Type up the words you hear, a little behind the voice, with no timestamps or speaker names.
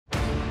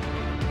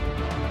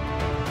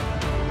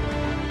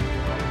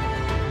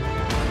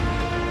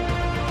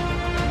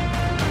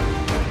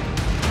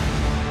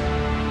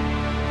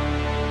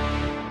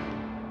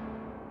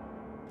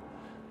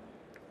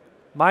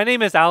My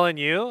name is Alan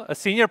Yu, a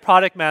senior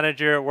product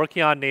manager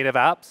working on native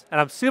apps, and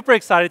I'm super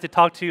excited to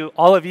talk to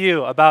all of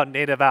you about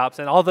native apps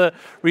and all the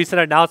recent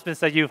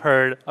announcements that you've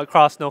heard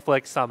across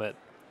Snowflake Summit.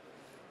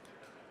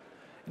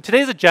 In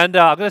today's agenda,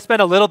 I'm going to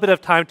spend a little bit of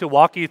time to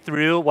walk you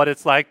through what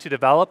it's like to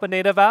develop a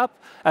native app,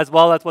 as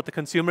well as what the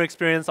consumer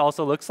experience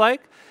also looks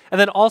like, and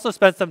then also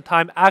spend some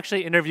time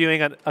actually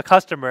interviewing a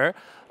customer,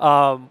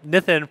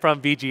 Nithin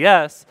from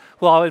VGS,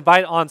 who I'll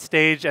invite on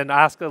stage and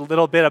ask a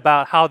little bit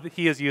about how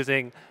he is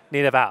using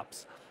native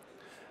apps.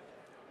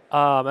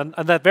 And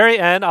at the very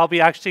end, I'll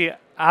be actually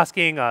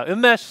asking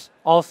Umesh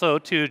also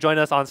to join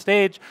us on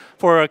stage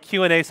for a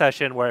Q&A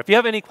session where if you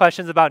have any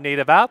questions about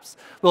native apps,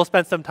 we'll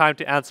spend some time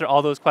to answer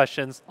all those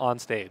questions on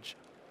stage.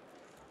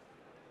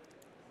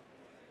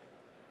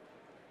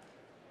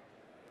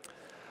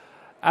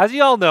 As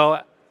you all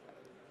know,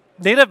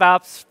 Native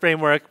Apps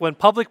Framework went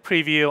public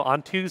preview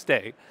on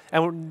Tuesday.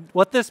 And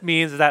what this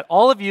means is that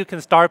all of you can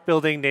start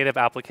building native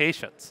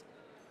applications.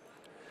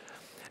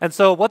 And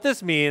so what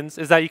this means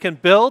is that you can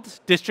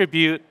build,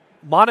 distribute,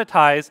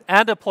 monetize,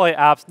 and deploy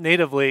apps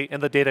natively in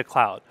the data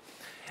cloud.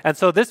 And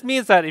so this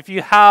means that if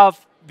you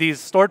have these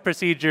stored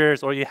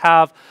procedures or you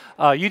have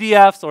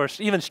UDFs or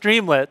even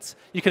Streamlets,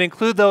 you can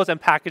include those and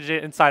package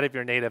it inside of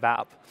your native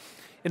app.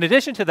 In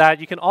addition to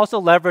that, you can also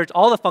leverage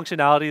all the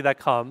functionality that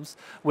comes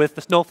with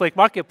the Snowflake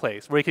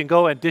Marketplace, where you can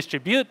go and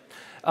distribute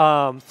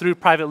through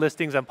private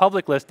listings and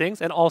public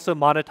listings, and also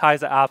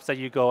monetize the apps that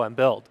you go and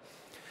build.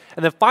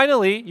 And then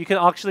finally, you can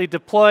actually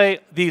deploy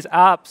these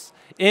apps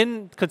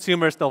in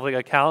consumer Snowflake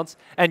accounts,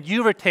 and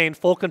you retain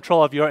full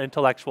control of your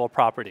intellectual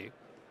property.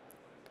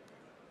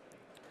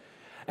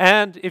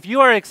 And if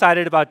you are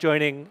excited about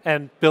joining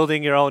and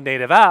building your own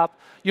native app,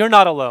 you're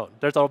not alone.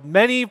 There's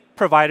many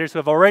providers who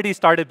have already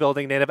started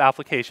building native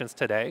applications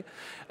today.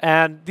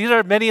 And these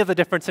are many of the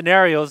different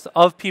scenarios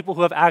of people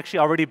who have actually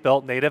already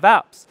built native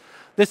apps.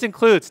 This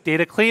includes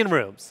data clean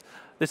rooms.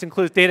 This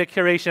includes data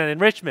curation and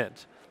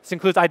enrichment. This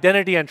includes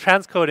identity and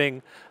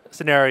transcoding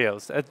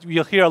scenarios.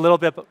 You'll hear a little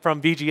bit from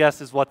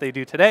VGS is what they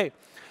do today.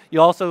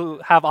 You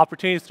also have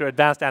opportunities through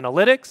advanced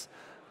analytics,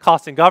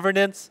 cost and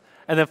governance,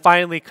 and then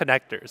finally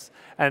connectors.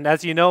 And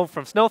as you know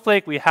from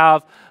Snowflake, we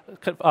have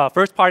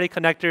first-party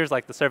connectors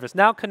like the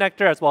ServiceNow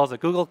connector as well as the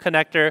Google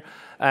connector.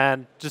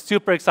 And just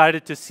super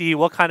excited to see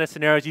what kind of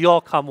scenarios you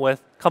all come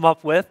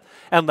up with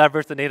and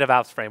leverage the Native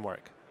Apps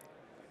Framework.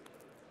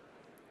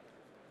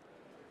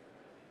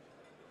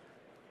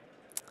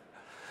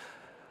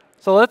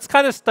 So let's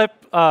kind of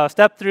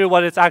step through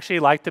what it's actually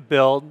like to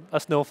build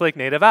a Snowflake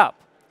native app.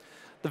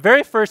 The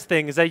very first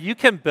thing is that you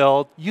can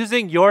build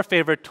using your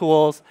favorite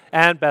tools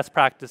and best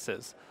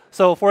practices.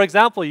 So for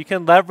example, you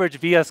can leverage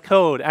VS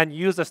Code and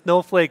use a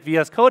Snowflake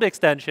VS Code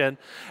extension,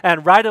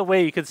 and right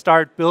away you can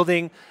start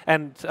building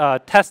and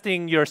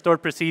testing your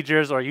stored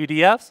procedures or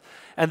UDFs,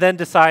 and then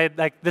decide,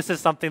 like, this is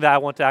something that I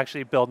want to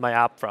actually build my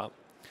app from.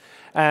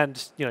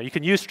 And you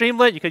can use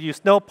Streamlit, you could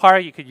use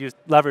Snowpark, you could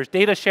leverage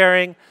data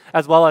sharing,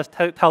 as well as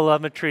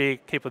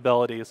telemetry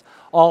capabilities,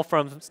 all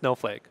from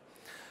Snowflake.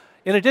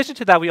 In addition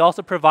to that, we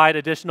also provide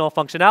additional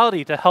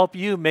functionality to help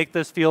you make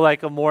this feel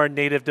like a more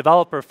native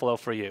developer flow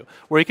for you,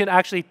 where you can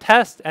actually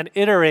test and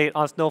iterate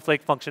on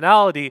Snowflake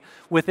functionality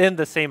within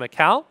the same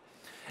account.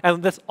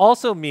 And this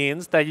also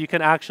means that you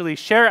can actually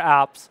share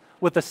apps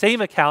with the same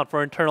account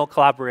for internal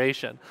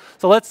collaboration.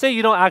 So let's say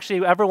you don't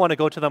actually ever want to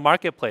go to the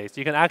marketplace.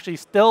 You can actually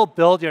still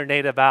build your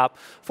native app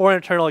for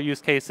internal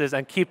use cases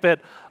and keep it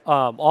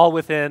all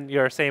within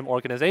your same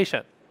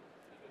organization.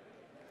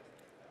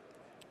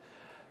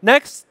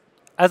 Next,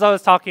 as I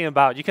was talking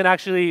about, you can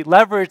actually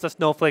leverage the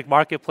Snowflake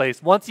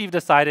Marketplace. Once you've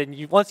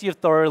decided, once you've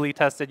thoroughly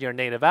tested your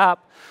native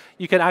app,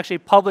 you can actually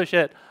publish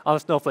it on the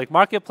Snowflake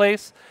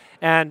Marketplace.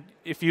 And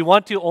if you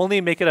want to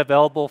only make it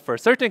available for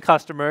certain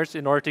customers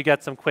in order to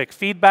get some quick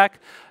feedback,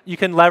 you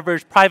can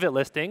leverage private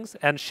listings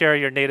and share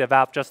your native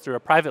app just through a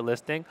private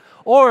listing.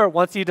 Or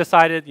once you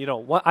decided,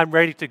 I'm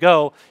ready to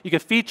go, you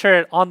could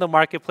feature it on the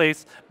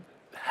marketplace,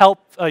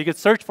 you could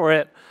search for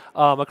it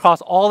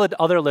across all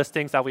the other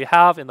listings that we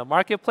have in the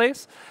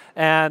marketplace,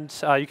 and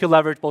you can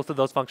leverage both of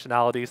those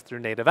functionalities through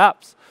native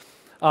apps.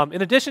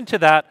 In addition to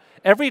that,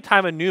 every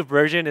time a new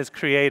version is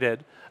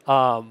created,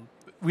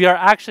 we are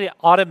actually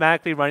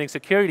automatically running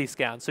security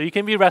scans. So you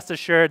can be rest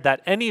assured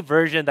that any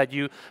version that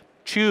you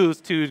choose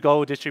to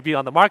go distribute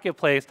on the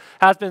marketplace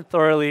has been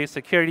thoroughly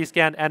security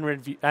scanned and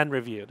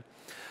reviewed.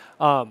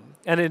 And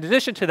in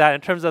addition to that,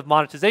 in terms of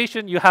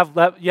monetization, you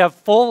have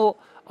full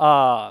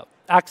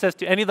access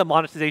to any of the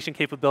monetization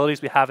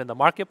capabilities we have in the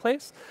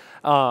marketplace.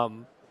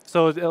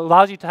 So it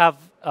allows you to have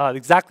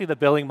exactly the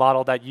billing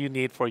model that you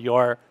need for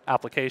your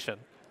application.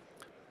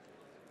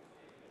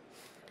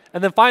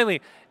 And then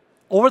finally,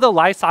 over the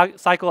life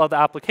cycle of the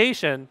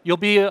application, you'll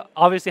be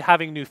obviously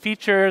having new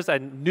features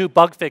and new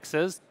bug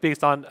fixes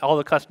based on all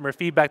the customer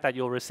feedback that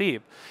you'll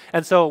receive.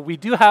 And so we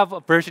do have a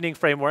versioning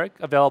framework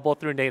available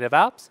through Native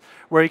Apps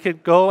where you can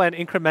go and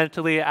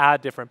incrementally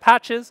add different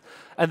patches.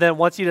 And then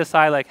once you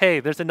decide like, hey,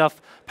 there's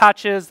enough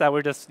patches that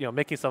we're just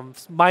making some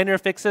minor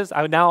fixes,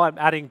 now I'm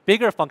adding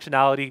bigger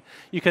functionality,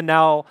 you can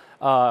now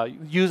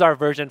use our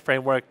version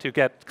framework to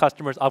get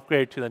customers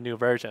upgraded to the new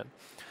version.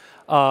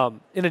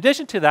 In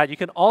addition to that, you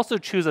can also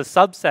choose a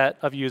subset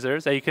of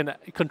users that you can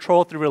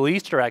control through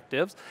release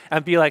directives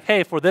and be like,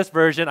 hey, for this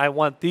version, I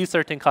want these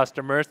certain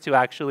customers to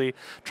actually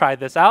try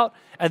this out.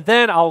 And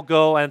then I'll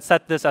go and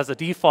set this as a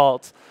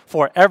default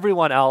for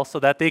everyone else so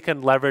that they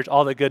can leverage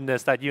all the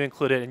goodness that you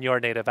included in your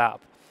native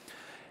app.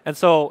 And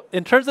so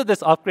in terms of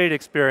this upgrade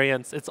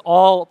experience, it's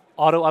all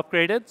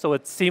auto-upgraded, so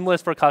it's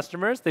seamless for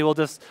customers. They will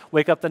just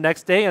wake up the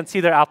next day and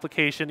see their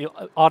application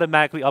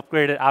automatically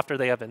upgraded after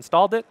they have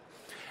installed it.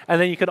 And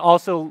then you can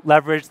also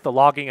leverage the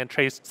logging and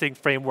tracing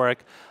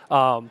framework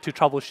to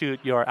troubleshoot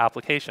your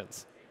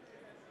applications.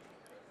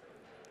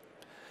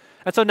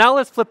 And so now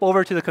let's flip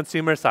over to the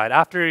consumer side.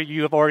 After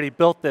you have already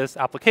built this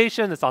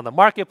application, it's on the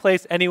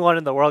marketplace, anyone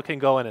in the world can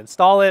go and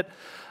install it.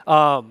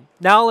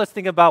 Now let's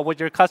think about what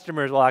your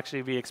customers will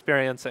actually be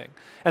experiencing.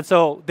 And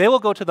so they will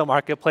go to the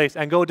marketplace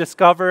and go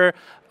discover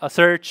a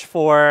search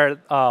for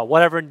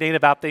whatever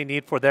native app they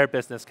need for their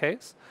business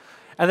case.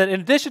 And then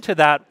in addition to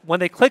that, when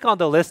they click on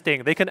the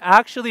listing, they can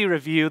actually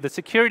review the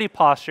security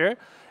posture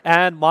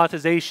and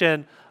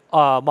monetization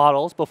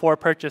models before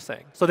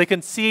purchasing. So they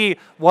can see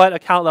what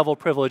account level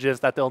privileges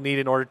that they'll need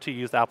in order to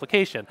use the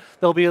application.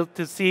 They'll be able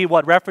to see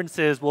what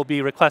references will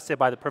be requested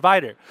by the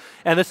provider.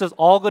 And this is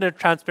all going to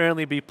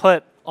transparently be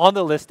put on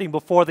the listing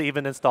before they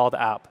even install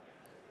the app.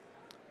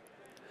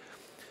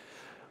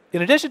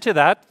 In addition to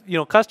that,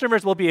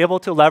 customers will be able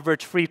to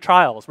leverage free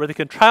trials where they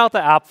can try out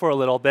the app for a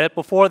little bit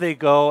before they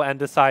go and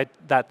decide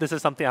that this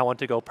is something I want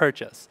to go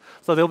purchase.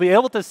 So they'll be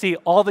able to see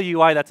all the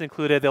UI that's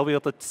included. They'll be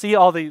able to see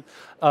all the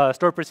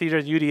stored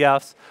procedures,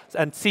 UDFs,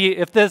 and see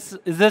if is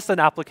this an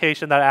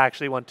application that I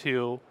actually want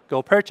to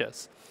go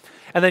purchase.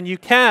 And then you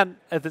can,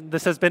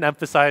 this has been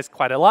emphasized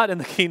quite a lot in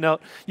the keynote,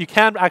 you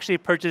can actually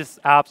purchase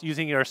apps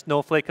using your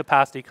Snowflake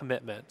capacity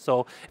commitment.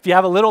 So if you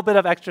have a little bit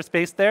of extra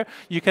space there,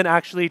 you can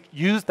actually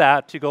use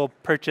that to go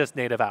purchase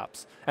native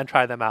apps and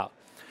try them out.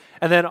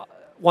 And then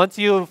once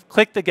you've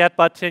clicked the Get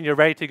button, you're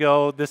ready to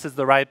go, this is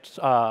the right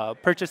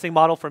purchasing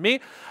model for me,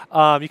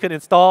 you can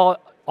install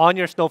on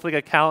your Snowflake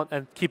account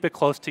and keep it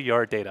close to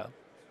your data.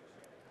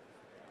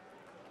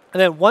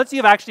 And then once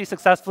you've actually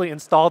successfully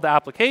installed the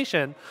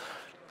application,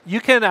 you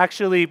can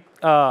actually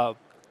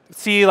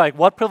see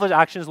what privilege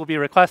actions will be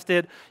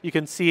requested. You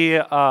can see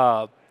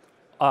what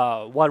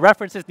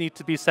references need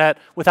to be set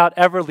without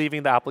ever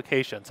leaving the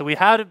application. So we've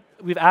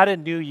added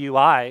new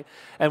UI,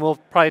 and we'll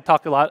probably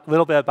talk a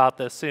little bit about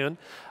this soon,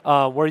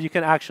 where you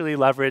can actually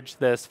leverage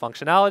this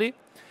functionality.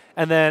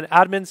 And then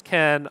admins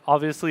can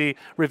obviously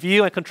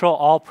review and control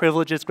all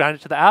privileges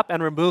granted to the app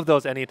and remove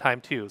those anytime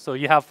too. So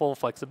you have full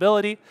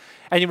flexibility,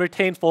 and you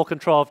retain full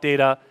control of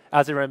data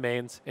as it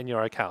remains in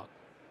your account.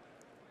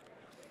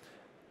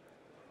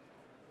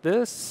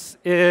 This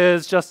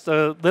is just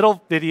a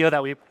little video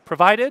that we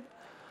provided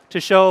to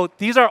show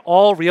these are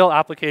all real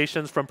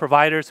applications from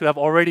providers who have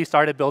already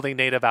started building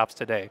native apps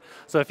today.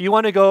 So if you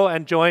want to go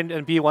and join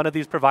and be one of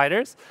these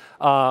providers,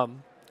 go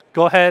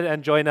ahead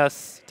and join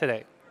us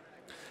today.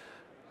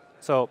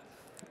 So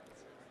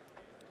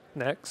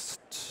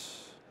next.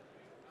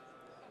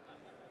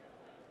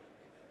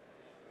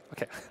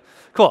 OK,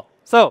 cool.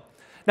 So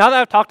now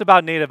that I've talked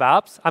about native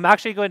apps, I'm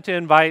actually going to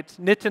invite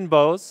Nithin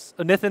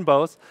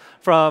Bose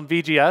from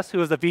VGS, who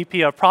is the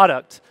VP of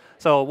Product.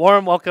 So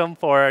warm welcome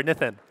for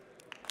Nithin.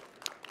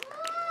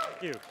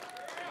 Thank you.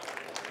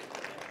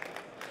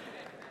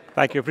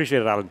 Thank you.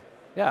 Appreciate it, Alan.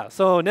 Yeah.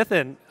 So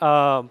Nithin,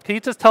 can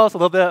you just tell us a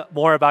little bit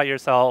more about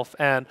yourself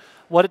and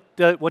what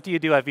do you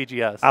do at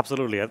VGS?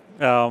 Absolutely.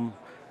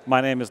 My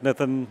name is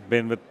Nithin.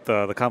 Been with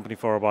the company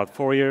for about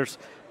 4 years.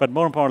 But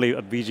more importantly,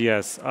 at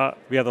VGS,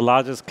 we are the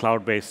largest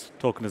cloud-based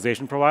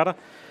tokenization provider.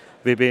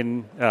 We've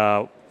been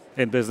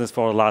in business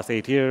for the last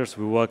 8 years.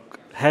 We work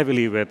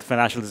heavily with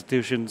financial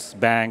institutions,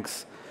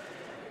 banks,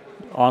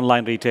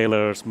 online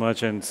retailers,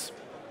 merchants,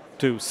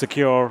 to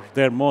secure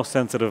their most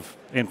sensitive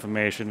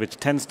information, which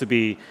tends to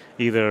be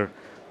either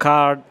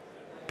card,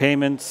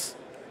 payments,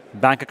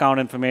 bank account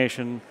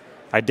information,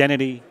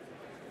 identity,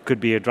 could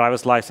be a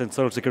driver's license,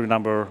 social security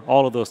number,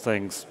 all of those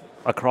things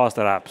across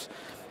their apps.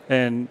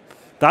 And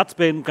that's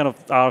been kind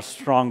of our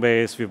strong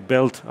base. We've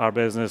built our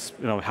business,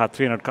 had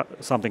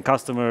 300-something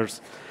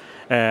customers,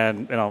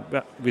 and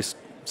we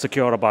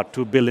secure about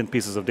 2 billion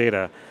pieces of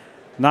data.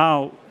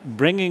 Now,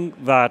 bringing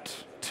that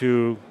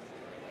to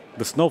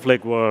the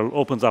Snowflake world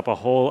opens up a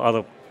whole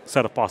other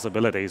set of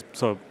possibilities.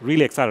 So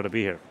really excited to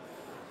be here.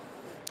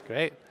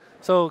 Great.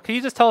 So can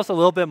you just tell us a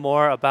little bit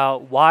more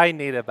about why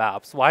native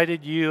apps? Why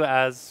did you,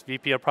 as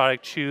VP of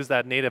Product, choose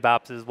that native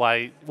apps is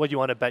what you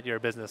want to bet your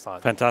business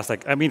on?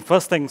 Fantastic. I mean,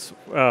 first things,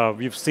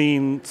 we've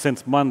seen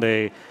since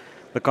Monday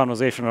the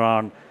conversation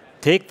around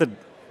take the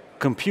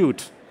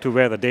compute to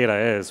where the data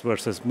is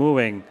versus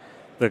moving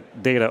the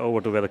data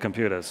over to where the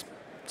compute is.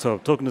 So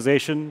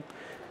tokenization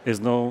is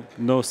no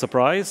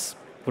surprise,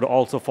 would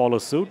also follow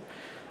suit.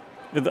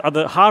 At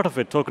the heart of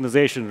it,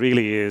 tokenization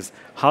really is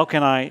how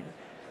can I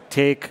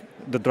take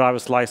the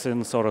driver's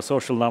license or a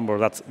social number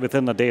that's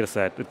within a data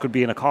set, it could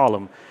be in a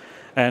column,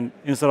 and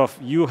instead of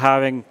you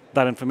having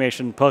that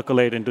information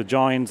percolate into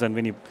joins and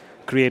when you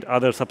create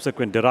other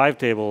subsequent derived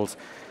tables,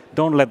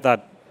 don't let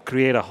that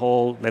create a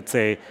whole, let's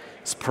say,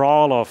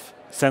 sprawl of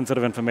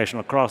sensitive information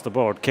across the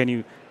board. Can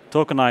you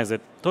tokenize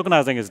it?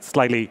 Tokenizing is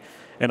slightly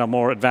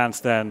more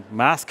advanced than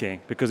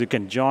masking because you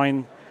can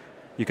join,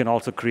 you can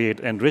also create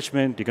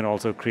enrichment, you can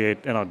also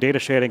create data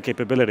sharing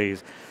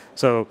capabilities.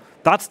 So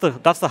that's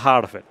the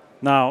heart of it.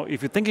 Now,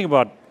 if you're thinking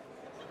about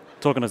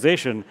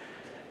tokenization,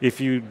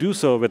 if you do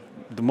so with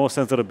the most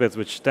sensitive bits,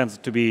 which tends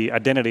to be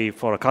identity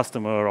for a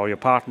customer or your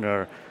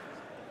partner,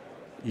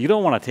 you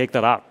don't want to take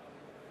that out.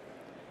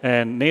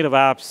 And native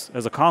apps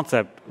as a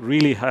concept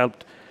really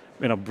helped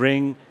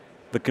bring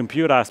the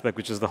compute aspect,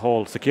 which is the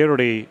whole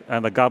security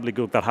and the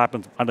gobbledygook that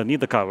happens underneath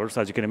the covers,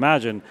 as you can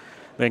imagine,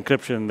 the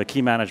encryption, the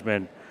key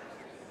management,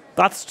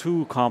 that's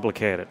too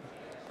complicated.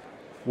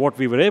 What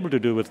we were able to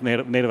do with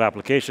native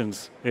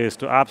applications is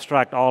to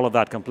abstract all of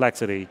that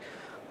complexity,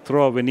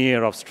 throw a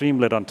veneer of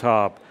Streamlit on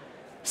top,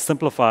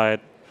 simplify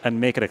it, and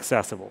make it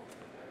accessible.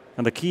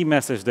 And the key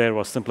message there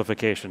was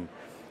simplification.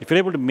 If you're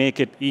able to make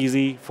it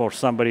easy for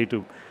somebody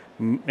to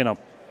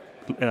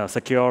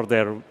secure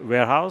their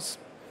warehouse,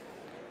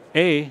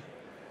 you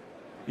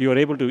are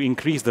able to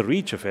increase the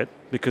reach of it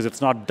because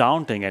it's not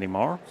daunting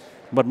anymore,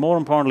 but more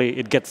importantly,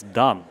 it gets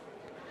done.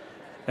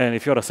 And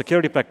if you're a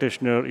security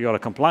practitioner, you're a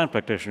compliant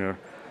practitioner,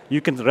 you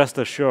can rest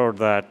assured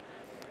that,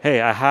 hey,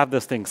 I have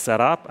this thing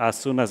set up. As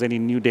soon as any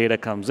new data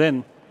comes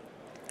in,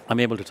 I'm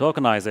able to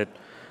tokenize it.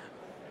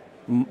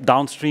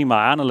 Downstream,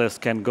 our analysts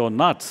can go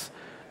nuts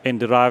in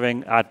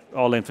deriving at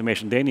all the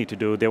information they need to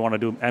do. They want to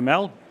do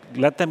ML,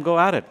 let them go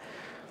at it.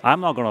 I'm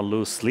not going to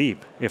lose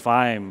sleep if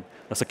I'm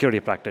a security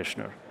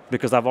practitioner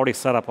because I've already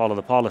set up all of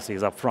the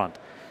policies up front.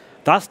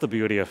 That's the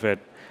beauty of it.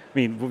 I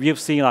mean, we've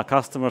seen our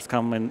customers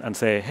come in and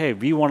say, hey,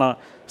 we want to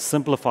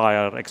simplify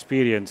our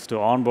experience to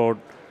onboard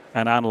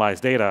and analyze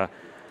data.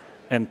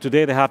 And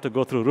today they have to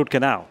go through root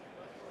canal.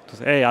 To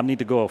say, hey, I need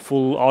to go a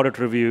full audit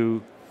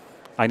review.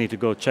 I need to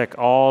go check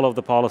all of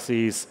the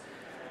policies.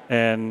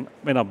 And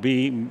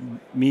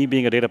me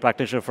being a data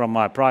practitioner from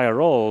my prior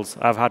roles,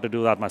 I've had to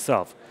do that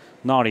myself.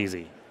 Not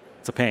easy.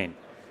 It's a pain.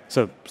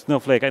 So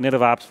Snowflake Native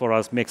Apps for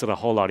us makes it a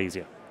whole lot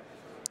easier.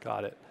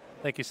 Got it.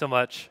 Thank you so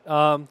much.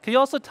 Can you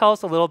also tell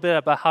us a little bit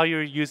about how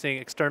you're using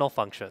external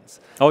functions?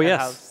 Oh,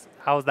 yes.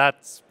 How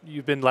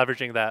you've been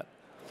leveraging that?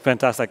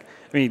 Fantastic.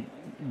 I mean,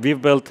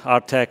 we've built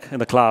our tech in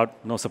the cloud,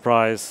 no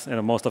surprise.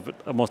 Most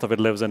of it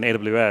lives in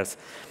AWS.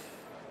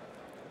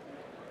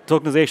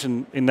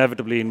 Tokenization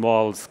inevitably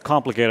involves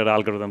complicated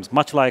algorithms.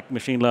 Much like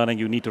machine learning,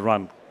 you need to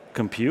run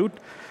compute.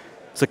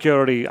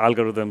 Security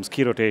algorithms,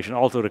 key rotation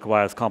also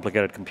requires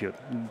complicated compute.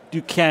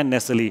 You can't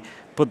necessarily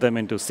put them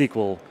into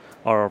SQL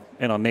or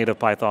native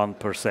Python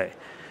per se.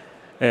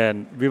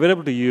 And we were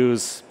able to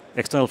use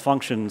external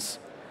functions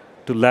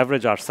to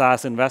leverage our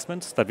SaaS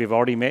investments that we've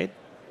already made,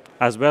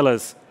 as well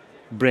as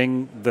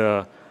bring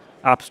the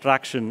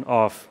abstraction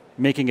of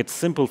making it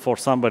simple for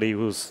somebody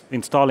who's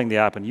installing the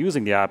app and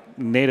using the app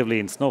natively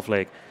in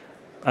Snowflake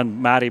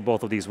and marry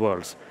both of these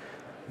worlds.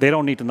 They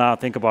don't need to now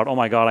think about, oh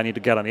my God, I need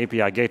to get an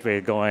API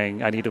gateway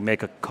going, I need to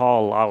make a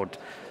call out.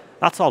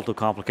 That's all too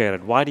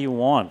complicated. Why do you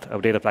want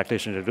a data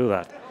practitioner to do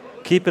that?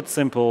 Keep it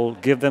simple,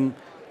 give them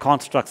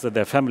constructs that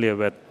they're familiar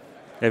with.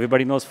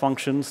 Everybody knows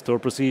functions, store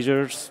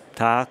procedures,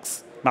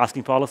 tasks,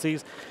 masking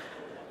policies.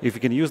 If you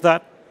can use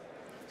that,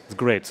 it's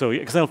great. So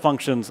external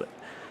functions,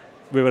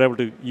 we were able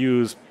to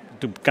use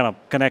to kind of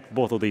connect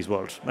both of these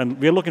worlds. And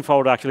we're looking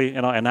forward to actually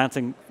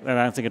enhancing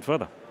it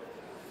further.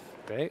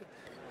 Great.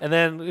 And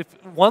then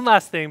one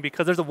last thing,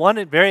 because there's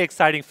one very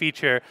exciting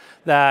feature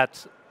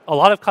that a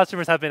lot of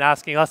customers have been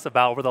asking us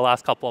about over the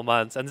last couple of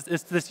months, and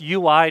it's this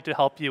UI to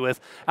help you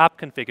with app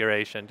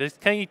configuration.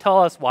 Can you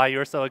tell us why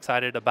you're so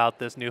excited about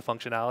this new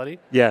functionality?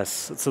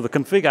 Yes. So the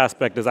config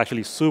aspect is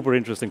actually super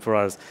interesting for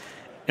us.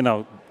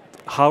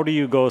 How do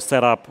you go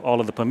set up all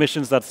of the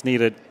permissions that's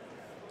needed?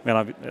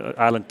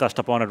 Alan touched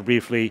upon it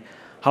briefly.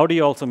 How do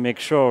you also make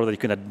sure that you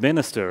can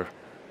administer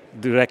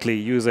directly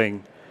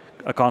using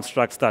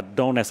constructs that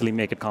don't necessarily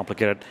make it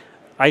complicated?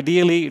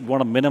 Ideally, you'd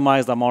want to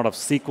minimize the amount of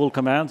SQL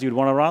commands you'd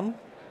want to run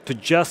to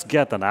just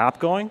get an app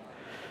going.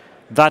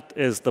 That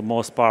is the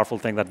most powerful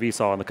thing that we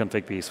saw in the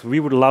config piece. We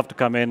would love to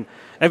come in.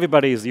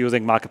 Everybody is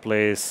using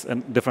Marketplace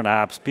and different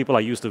apps. People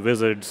are used to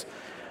wizards.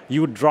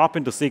 You would drop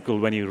into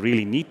SQL when you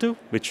really need to,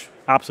 which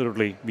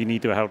absolutely we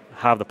need to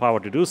have the power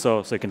to do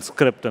so you can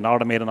script and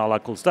automate and all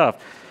that cool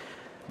stuff.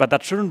 But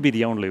that shouldn't be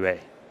the only way.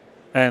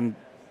 And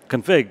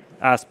config,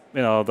 as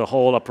the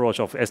whole approach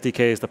of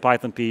SDKs, the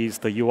Python piece,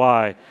 the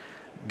UI,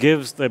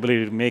 gives the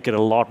ability to make it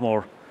a lot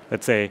more,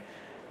 let's say,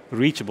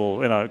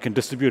 reachable. It can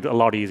distribute a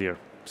lot easier.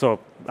 So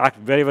I'm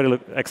very, very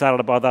excited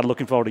about that.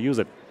 Looking forward to use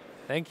it.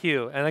 Thank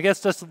you. And I guess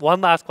just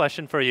one last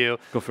question for you.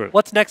 Go for it.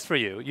 What's next for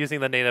you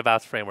using the Native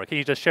Apps Framework? Can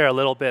you just share a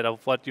little bit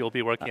of what you'll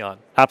be working on?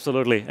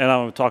 Absolutely. And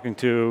I'm talking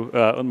to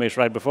Unmesh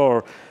right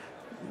before.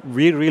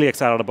 We're really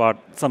excited about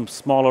some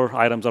smaller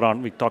items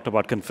around. We talked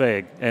about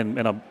config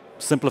and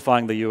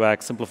simplifying the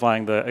UX,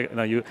 simplifying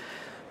the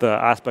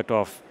aspect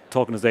of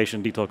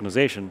tokenization,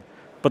 detokenization.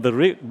 But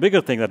the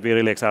bigger thing that we're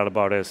really excited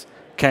about is,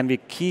 can we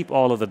keep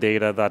all of the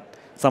data that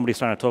somebody's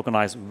trying to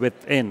tokenize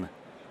within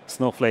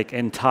Snowflake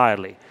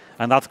entirely?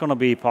 And that's going to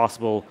be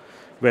possible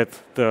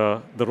with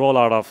the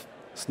rollout of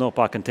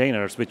Snowpark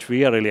containers, which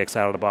we are really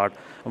excited about.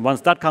 And once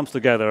that comes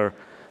together,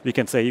 we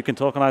can say you can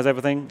tokenize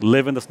everything,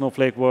 live in the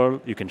Snowflake world,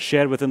 you can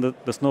share within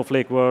the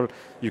Snowflake world,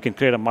 you can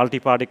create a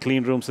multi-party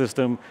clean room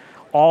system.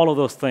 All of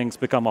those things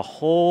become a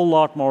whole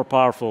lot more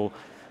powerful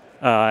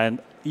and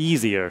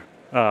easier.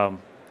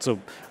 So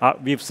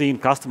we've seen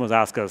customers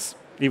ask us,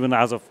 even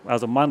as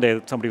of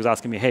Monday, somebody was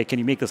asking me, hey, can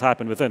you make this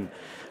happen within?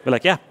 We're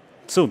like, yeah,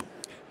 soon.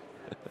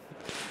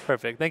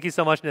 Perfect. Thank you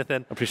so much,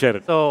 Nithin. Appreciate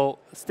it. So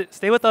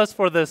stay with us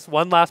for this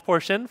one last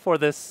portion for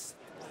this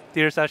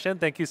theater session.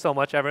 Thank you so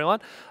much,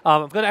 everyone.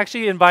 I'm going to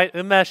actually invite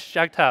Umesh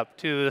Jagtap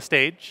to the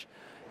stage.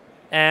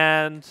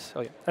 And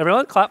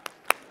everyone, clap.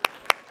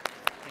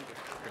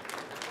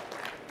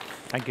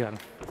 Thank you, Anand.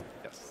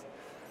 Yes.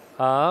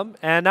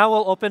 And now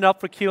we'll open up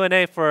for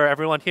Q&A for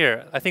everyone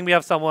here. I think we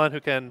have someone who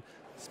can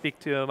speak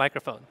to a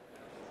microphone.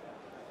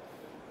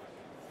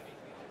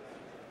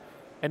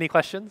 Any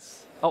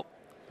questions? Oh.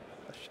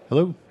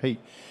 Hello. Hey.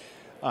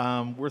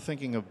 We're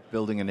thinking of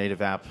building a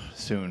native app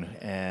soon.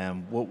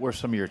 And what were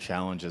some of your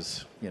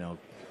challenges,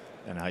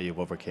 and how you've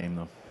overcame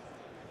them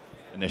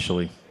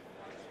initially?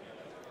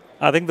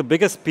 I think the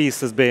biggest piece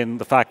has been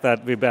the fact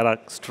that we've had a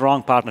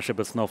strong partnership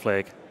with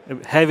Snowflake.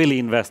 Heavily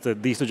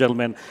invested, these two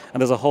gentlemen,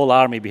 and there's a whole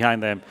army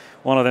behind them.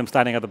 One of them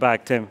standing at the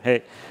back, Tim.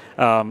 Hey,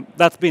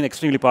 that's been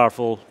extremely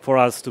powerful for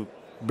us to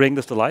bring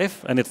this to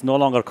life, and it's no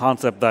longer a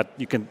concept that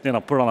you can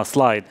put on a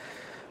slide.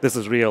 This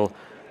is real.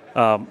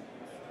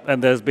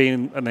 And there's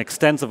been an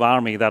extensive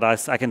army that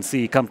I can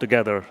see come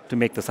together to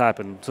make this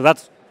happen. So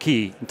that's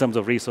key in terms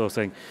of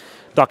resourcing.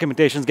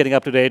 Documentation's getting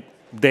up to date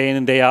day in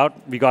and day out.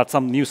 We got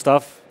some new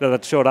stuff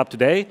that showed up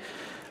today.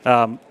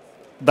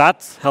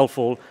 That's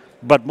helpful,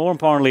 but more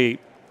importantly,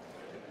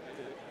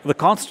 the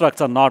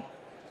constructs are not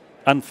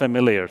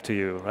unfamiliar to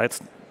you, right?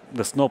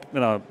 The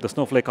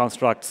Snowflake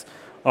constructs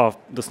of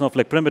the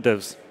Snowflake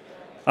primitives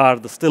are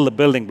still the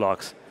building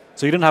blocks.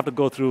 So you didn't have to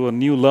go through a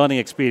new learning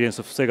experience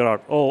to figure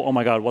out, oh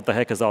my God, what the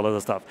heck is all of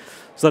this stuff?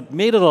 So it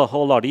made it a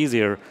whole lot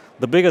easier.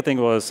 The bigger thing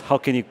was, how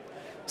can you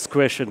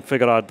squish and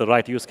figure out the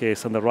right use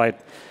case and the right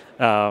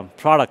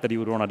product that you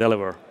would want to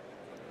deliver,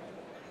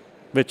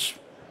 which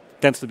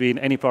tends to be in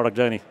any product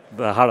journey,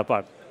 the harder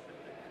part.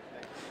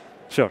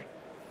 Sure.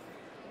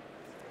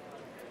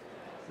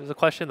 There's a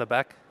question in the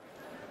back.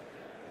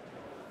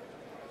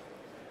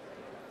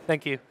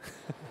 Thank you.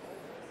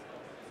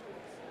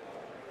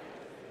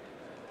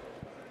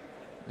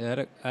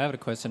 Yeah, I have a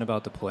question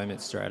about deployment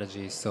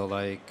strategy. So,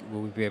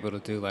 will we be able to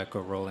do a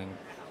rolling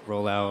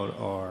rollout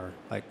or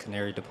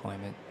canary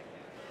deployment?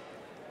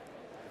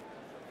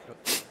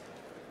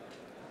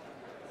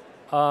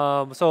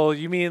 So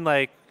you mean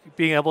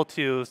being able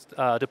to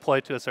deploy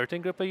to a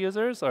certain group of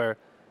users, or?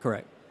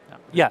 Correct.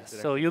 Yes.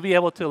 So you'll be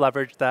able to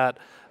leverage that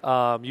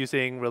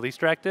using release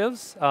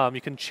directives. You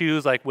can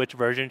choose which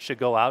version should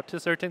go out to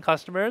certain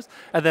customers,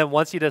 and then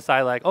once you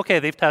decide okay,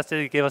 they've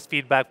tested, gave us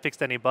feedback,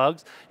 fixed any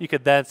bugs, you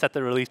could then set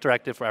the release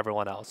directive for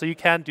everyone else. So you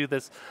can do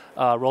this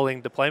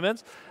rolling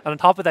deployments, and on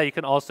top of that, you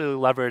can also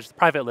leverage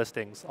private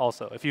listings.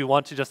 Also, if you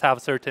want to just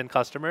have certain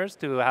customers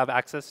to have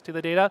access to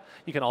the data,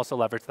 you can also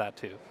leverage that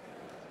too.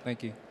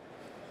 Thank you.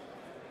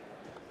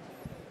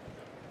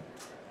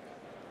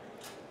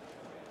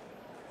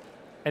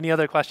 Any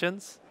other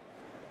questions?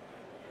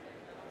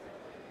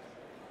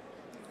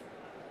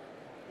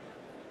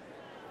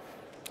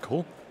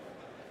 Cool.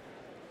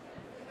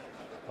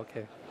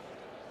 Okay.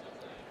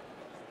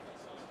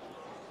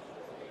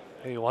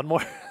 Maybe one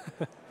more.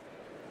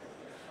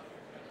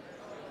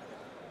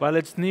 Well,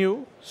 it's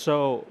new,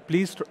 so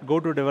please go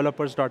to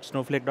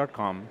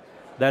developers.snowflake.com.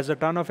 There's a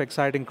ton of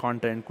exciting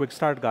content, quick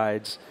start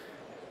guides,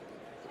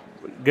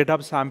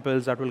 GitHub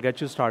samples that will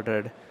get you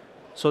started,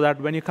 so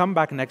that when you come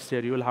back next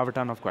year, you will have a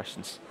ton of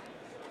questions.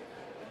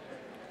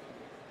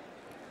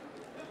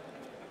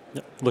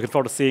 Yep. Looking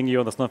forward to seeing you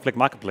on the Snowflake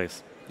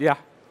Marketplace. Yeah.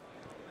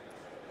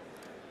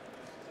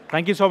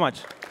 Thank you so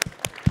much.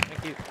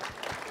 Thank you.